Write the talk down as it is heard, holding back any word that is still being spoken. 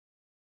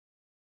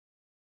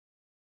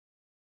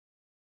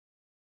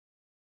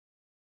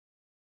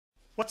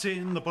What's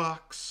in the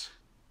box?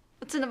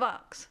 What's in the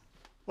box?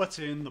 What's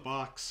in the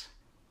box?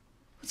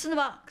 What's in the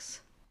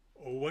box?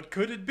 Oh, what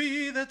could it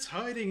be that's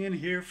hiding in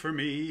here for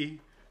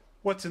me?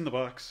 What's in the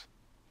box?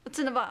 What's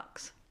in the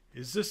box?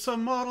 Is this a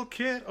model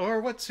kit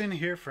or what's in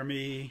here for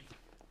me?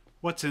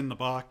 What's in the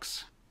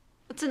box?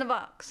 What's in the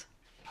box?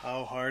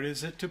 How hard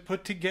is it to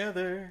put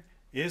together?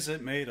 Is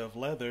it made of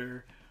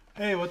leather?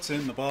 Hey, what's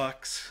in the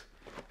box?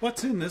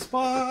 What's in this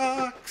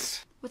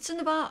box? What's in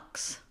the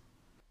box?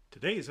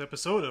 Today's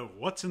episode of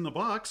What's in the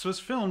Box was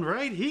filmed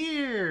right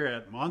here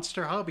at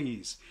Monster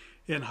Hobbies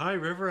in High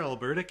River,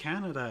 Alberta,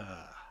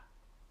 Canada.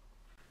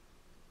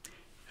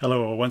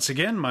 Hello once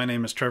again, my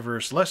name is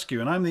Trevor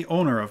Slescu and I'm the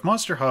owner of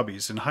Monster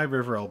Hobbies in High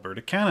River,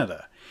 Alberta,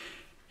 Canada.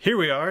 Here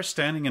we are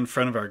standing in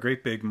front of our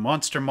great big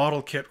monster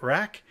model kit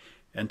rack,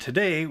 and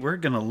today we're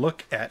going to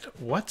look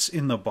at what's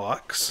in the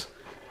box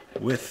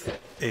with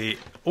a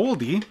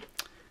oldie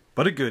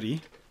but a goodie,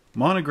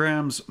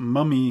 Monogram's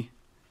Mummy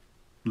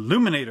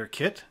Luminator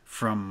kit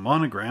from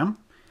Monogram.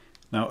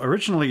 Now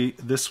originally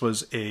this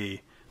was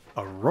a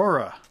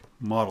Aurora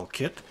model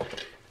kit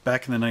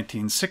back in the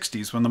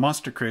 1960s when the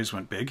monster craze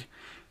went big,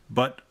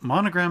 but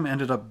Monogram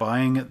ended up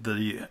buying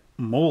the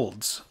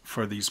molds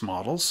for these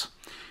models,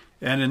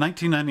 and in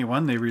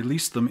 1991 they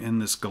released them in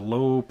this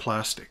glow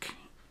plastic.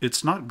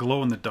 It's not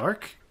glow in the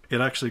dark, it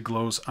actually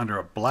glows under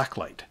a black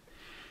light.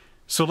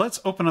 So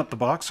let's open up the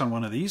box on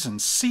one of these and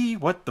see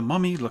what the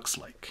mummy looks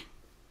like.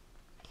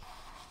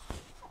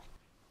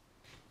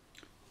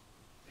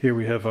 Here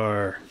we have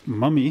our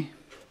mummy.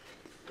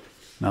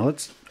 Now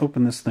let's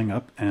open this thing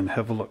up and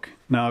have a look.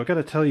 Now I've got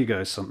to tell you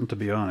guys something, to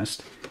be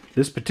honest.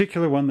 This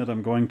particular one that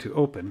I'm going to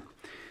open,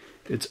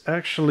 it's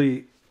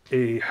actually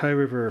a High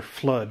River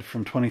flood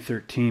from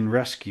 2013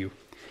 rescue.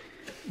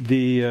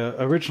 The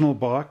original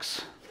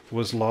box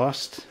was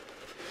lost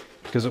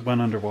because it went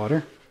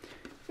underwater,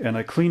 and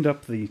I cleaned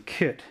up the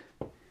kit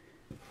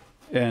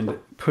and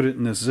put it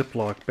in this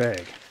Ziploc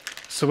bag.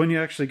 So when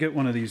you actually get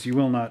one of these, you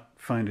will not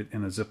find it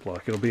in a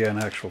Ziploc. It'll be an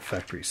actual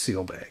factory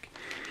seal bag.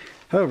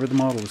 However, the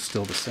model is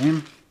still the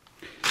same.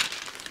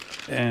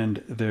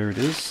 And there it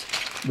is.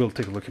 We'll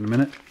take a look in a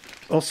minute.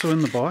 Also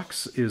in the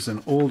box is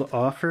an old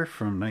offer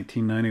from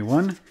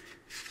 1991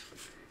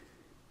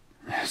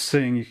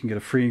 saying you can get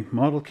a free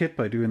model kit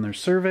by doing their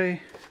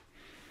survey.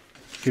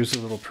 Here's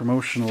a little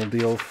promotional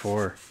deal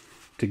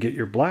to get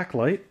your black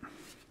light.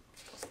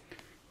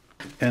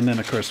 And then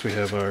of course we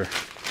have our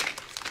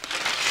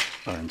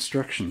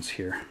instructions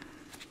here.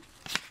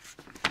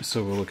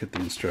 So we'll look at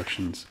the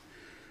instructions.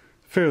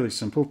 Fairly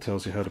simple,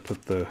 tells you how to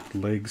put the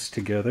legs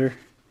together,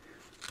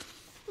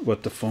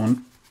 what to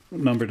phone,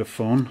 number to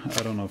phone.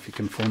 I don't know if you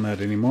can phone that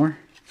anymore.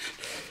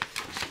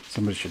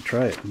 Somebody should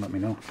try it and let me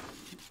know.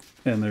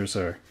 And there's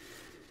our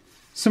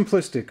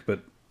simplistic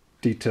but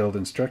detailed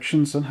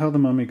instructions on how the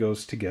mummy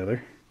goes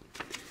together.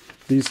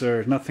 These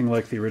are nothing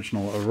like the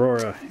original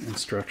Aurora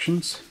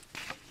instructions.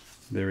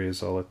 There he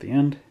is all at the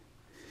end.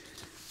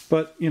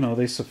 But, you know,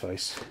 they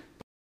suffice.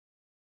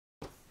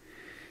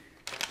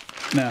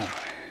 Now,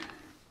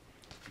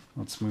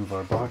 let's move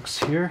our box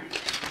here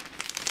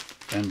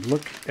and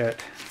look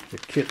at the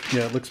kit.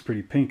 Yeah, it looks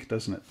pretty pink,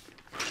 doesn't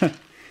it?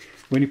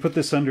 When you put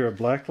this under a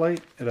black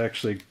light, it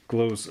actually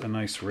glows a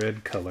nice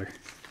red color.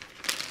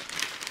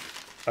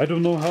 I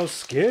don't know how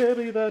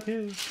scary that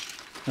is.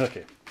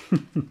 Okay.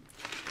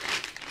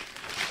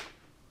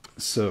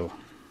 So,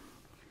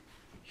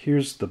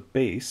 here's the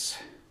base.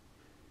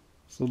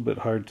 It's a little bit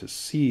hard to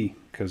see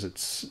because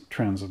it's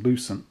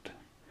translucent.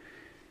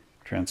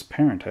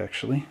 Transparent,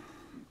 actually.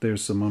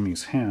 There's the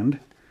mummy's hand.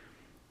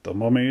 The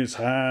Mummy's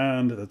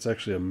Hand! That's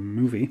actually a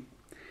movie.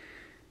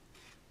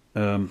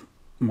 One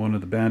of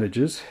the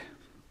bandages.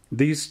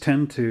 These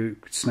tend to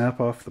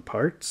snap off the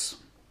parts,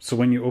 so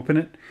when you open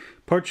it,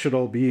 parts should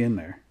all be in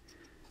there.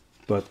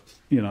 But,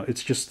 you know,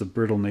 it's just the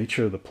brittle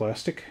nature of the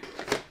plastic.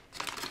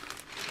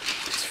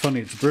 It's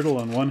funny, it's brittle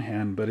on one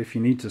hand, but if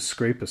you need to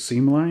scrape a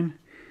seam line,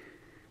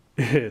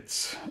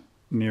 it's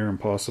near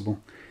impossible.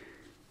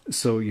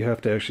 So you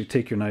have to actually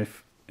take your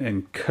knife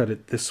and cut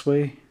it this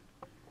way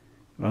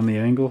on the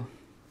angle.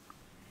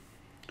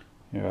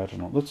 Yeah, I don't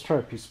know. Let's try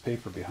a piece of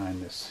paper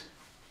behind this.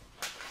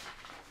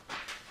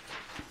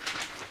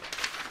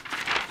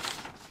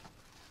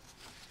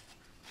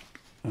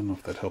 I don't know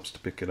if that helps to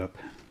pick it up.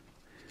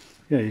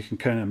 Yeah, you can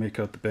kind of make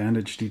out the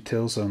bandage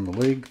details on the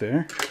leg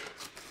there.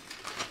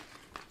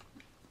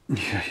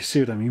 Yeah, you see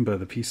what I mean by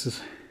the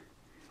pieces?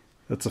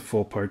 That's a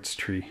full parts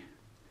tree.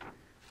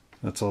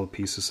 That's all the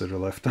pieces that are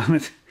left on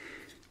it.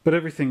 But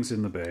everything's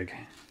in the bag.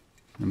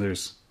 And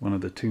there's one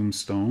of the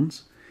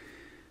tombstones.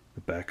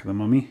 The back of the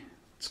mummy.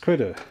 It's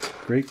quite a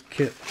great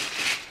kit.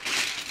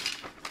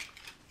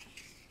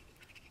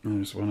 And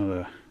there's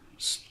one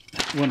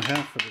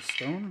half of the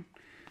stone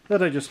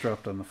that I just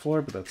dropped on the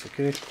floor, but that's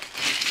okay.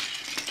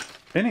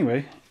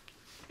 Anyway,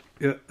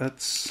 yeah,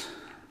 that's...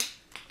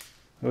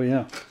 Oh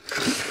yeah.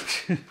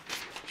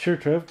 Sure,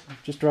 Trev.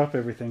 Just drop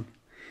everything.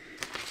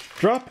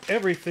 Drop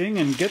everything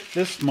and get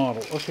this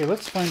model. Okay,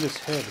 let's find this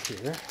head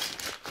here.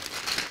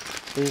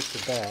 There's the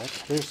back.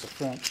 There's the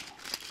front.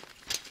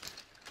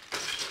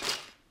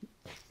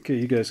 Okay,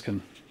 you guys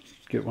can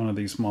get one of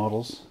these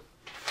models,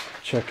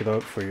 check it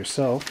out for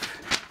yourself,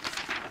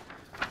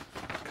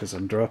 because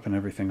I'm dropping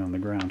everything on the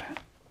ground.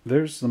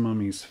 There's the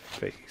mummy's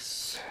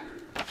face,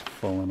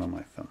 falling on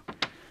my thumb.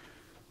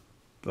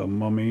 The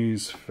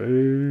mummy's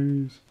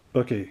face.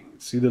 Okay,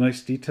 see the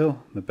nice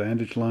detail? The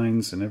bandage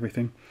lines and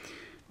everything.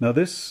 Now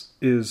this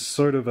is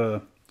sort of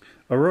a...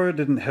 Aurora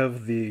didn't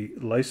have the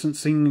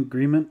licensing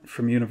agreement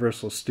from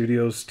Universal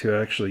Studios to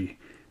actually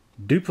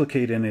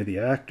duplicate any of the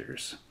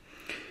actors.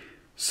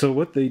 So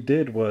what they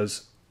did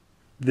was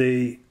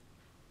they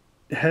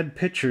had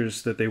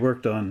pictures that they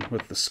worked on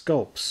with the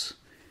sculpts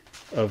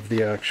of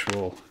the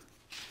actual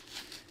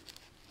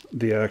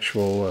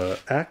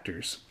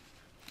actors,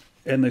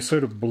 and they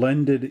sort of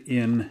blended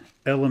in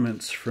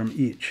elements from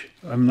each.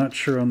 I'm not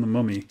sure on the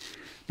mummy,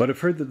 but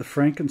I've heard that the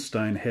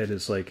Frankenstein head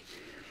is like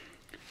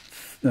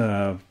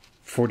 45%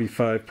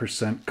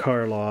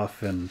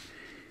 Karloff and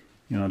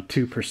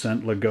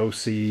 2%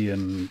 Lugosi,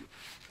 and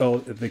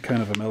they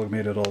kind of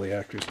amalgamated all the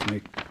actors to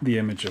make the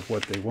image of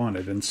what they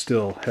wanted and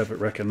still have it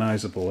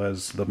recognizable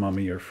as the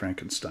Mummy or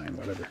Frankenstein,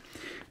 whatever.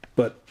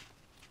 But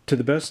to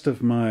the best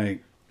of my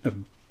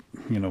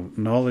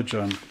knowledge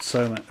on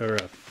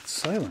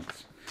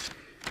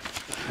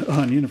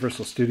on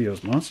Universal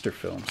Studios monster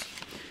films,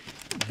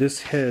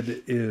 this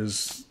head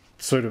is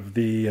sort of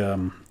the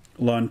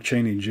Lon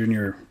Chaney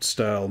Jr.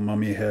 style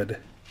mummy head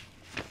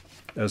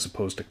as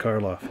opposed to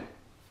Karloff.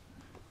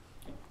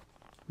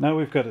 Now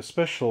we've got a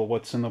special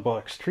what's in the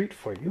box treat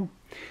for you,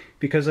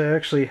 because I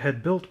actually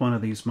had built one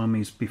of these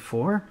mummies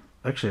before.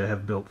 Actually, I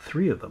have built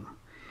 3 of them.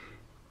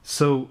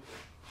 So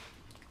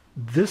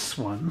this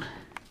one,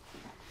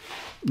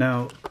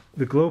 now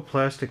the glow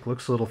plastic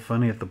looks a little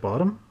funny at the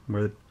bottom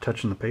where it's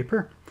touching the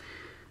paper.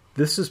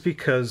 This is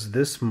because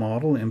this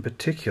model in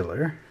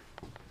particular,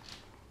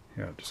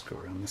 here I'll just go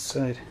around this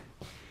side.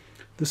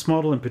 This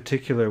model in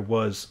particular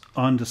was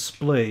on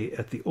display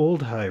at the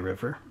old High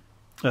River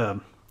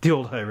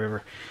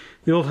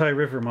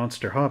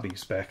Monster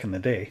Hobbies back in the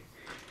day.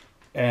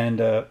 And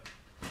it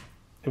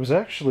was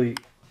actually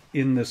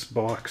in this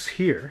box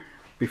here,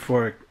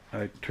 before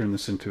I turned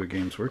this into a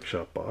Games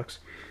Workshop box.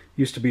 It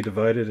used to be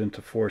divided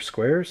into 4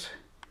 squares,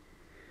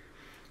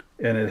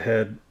 and it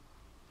had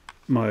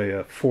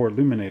my 4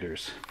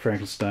 Luminators,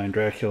 Frankenstein,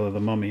 Dracula, the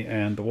Mummy,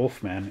 and the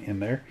Wolfman in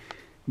there,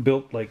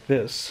 built like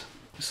this,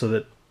 so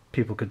that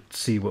people could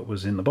see what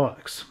was in the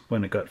box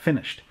when it got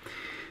finished.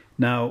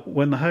 Now,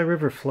 when the High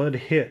River flood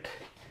hit,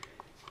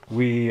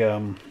 we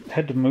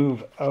had to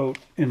move out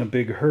in a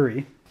big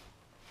hurry,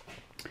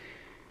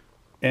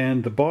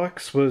 and the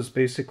box was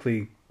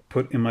basically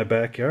put in my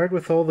backyard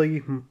with all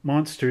the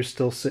monsters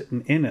still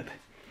sitting in it.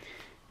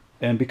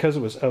 And because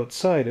it was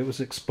outside, it was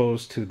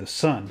exposed to the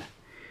sun,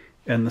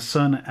 and the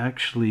sun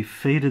actually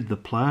faded the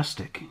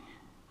plastic.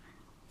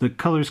 The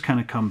colors kind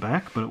of come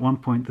back, but at one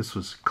point this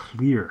was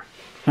clear.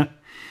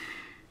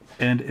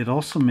 And it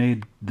also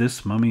made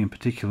this mummy in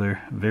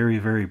particular very,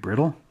 very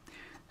brittle.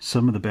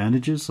 Some of the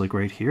bandages, like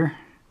right here,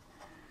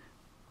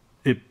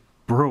 it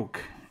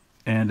broke.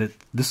 And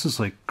this is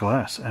like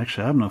glass.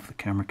 Actually, I don't know if the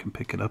camera can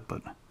pick it up,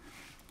 but...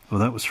 Oh,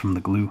 that was from the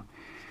glue.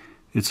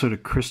 It sort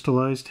of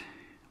crystallized,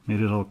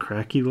 made it all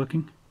cracky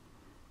looking.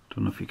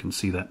 Don't know if you can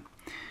see that.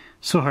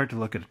 So hard to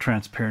look at a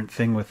transparent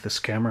thing with this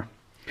camera.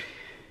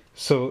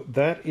 So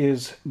that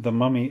is the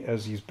mummy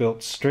as he's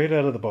built straight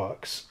out of the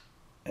box.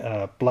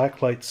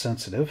 Black light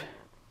sensitive.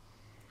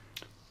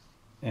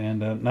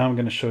 And now I'm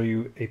going to show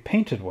you a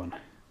painted one.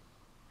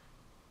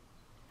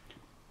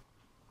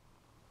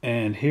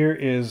 And here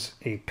is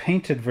a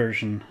painted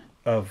version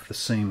of the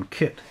same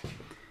kit.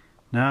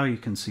 Now you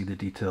can see the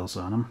details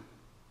on them.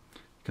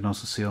 You can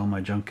also see all my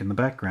junk in the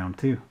background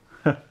too.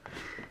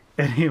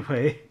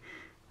 Anyway,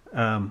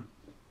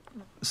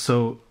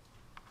 so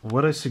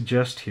what I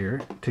suggest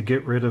here to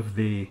get rid of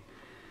the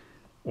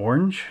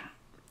orange,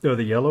 or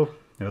the yellow,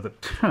 or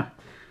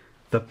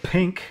the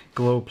pink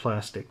glow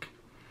plastic,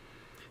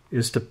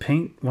 is to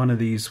paint one of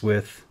these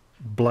with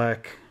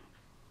black,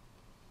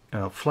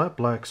 flat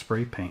black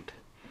spray paint,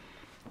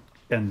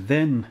 and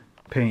then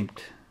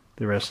paint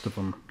the rest of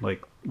them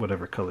like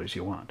whatever colors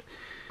you want.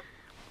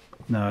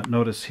 Now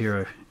notice here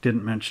I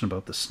didn't mention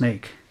about the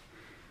snake,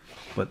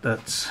 but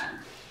that's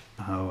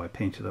how I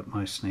painted up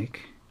my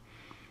snake.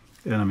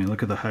 And I mean,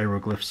 look at the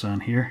hieroglyphs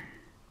on here.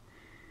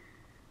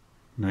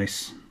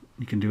 Nice.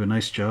 You can do a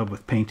nice job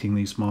with painting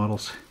these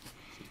models.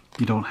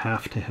 You don't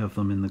have to have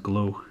them in the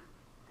glow.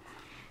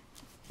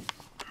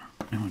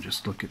 And we'll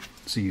just look at,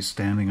 see he's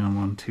standing on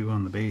one too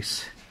on the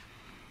base.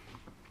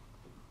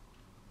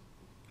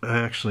 I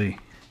actually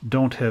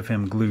don't have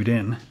him glued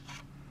in,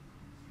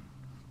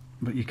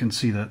 but you can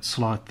see that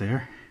slot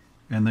there,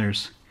 and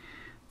there's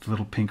the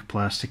little pink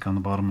plastic on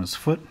the bottom of his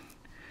foot.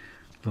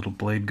 Little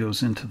blade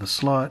goes into the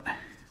slot,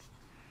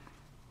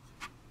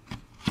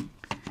 and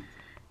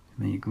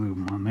then you glue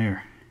them on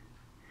there.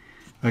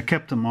 I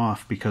kept them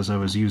off because I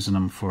was using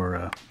them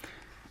for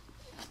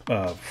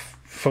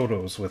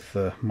photos with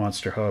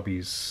Monster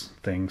Hobbies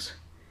things.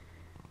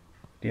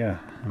 Yeah,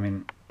 I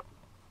mean,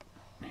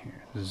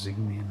 here,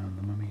 zoom in on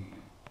the mummy.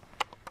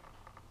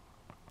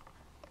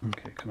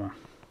 Okay, come on.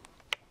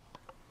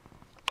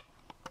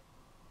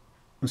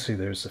 Let's see,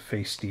 there's the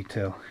face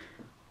detail.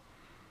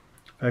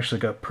 I've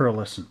actually got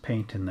pearlescent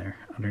paint in there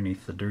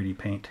underneath the dirty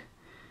paint.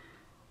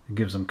 It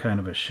gives them kind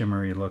of a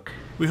shimmery look.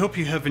 We hope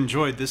you have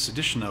enjoyed this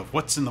edition of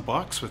What's in the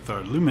Box with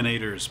our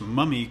Luminators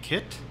Mummy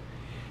Kit.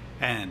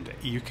 And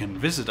you can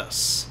visit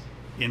us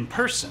in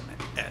person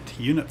at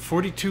Unit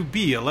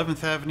 42B,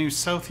 11th Avenue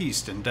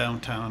Southeast in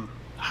downtown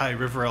High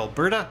River,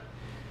 Alberta.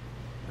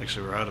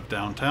 Actually, we're out of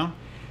downtown.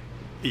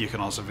 You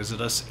can also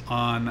visit us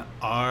on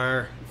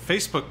our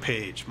Facebook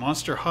page,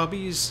 Monster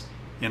Hobbies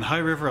in High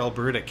River,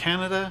 Alberta,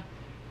 Canada,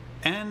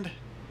 and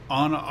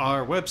on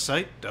our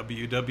website,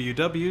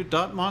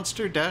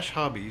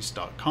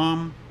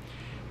 www.monster-hobbies.com,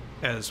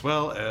 as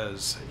well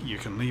as you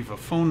can leave a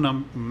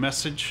phone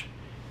message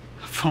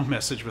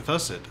with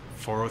us at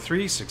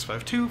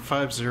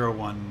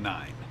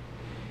 403-652-5019.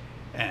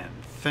 And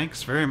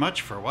thanks very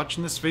much for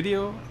watching this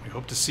video. We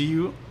hope to see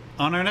you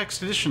on our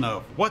next edition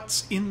of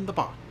What's in the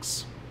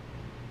Box.